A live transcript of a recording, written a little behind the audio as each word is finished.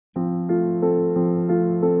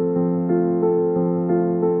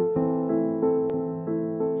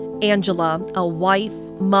Angela, a wife,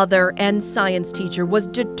 mother, and science teacher, was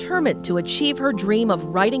determined to achieve her dream of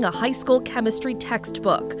writing a high school chemistry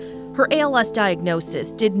textbook. Her ALS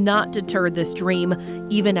diagnosis did not deter this dream,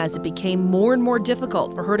 even as it became more and more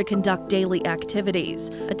difficult for her to conduct daily activities.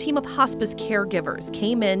 A team of hospice caregivers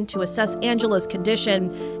came in to assess Angela's condition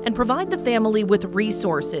and provide the family with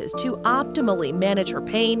resources to optimally manage her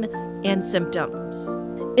pain and symptoms.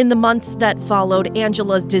 In the months that followed,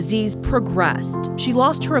 Angela's disease progressed. She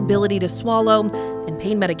lost her ability to swallow, and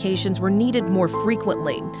pain medications were needed more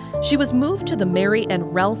frequently. She was moved to the Mary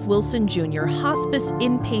and Ralph Wilson Jr. Hospice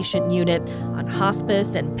Inpatient Unit on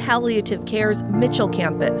Hospice and Palliative Care's Mitchell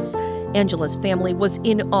campus. Angela's family was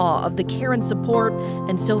in awe of the care and support,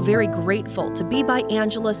 and so very grateful to be by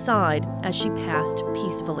Angela's side as she passed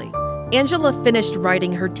peacefully. Angela finished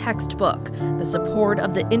writing her textbook. The support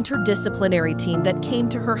of the interdisciplinary team that came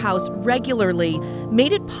to her house regularly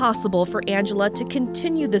made it possible for Angela to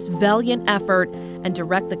continue this valiant effort and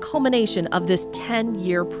direct the culmination of this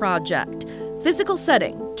 10-year project. Physical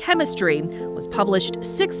Setting, Chemistry was published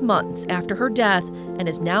 6 months after her death and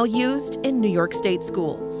is now used in New York State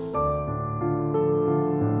schools.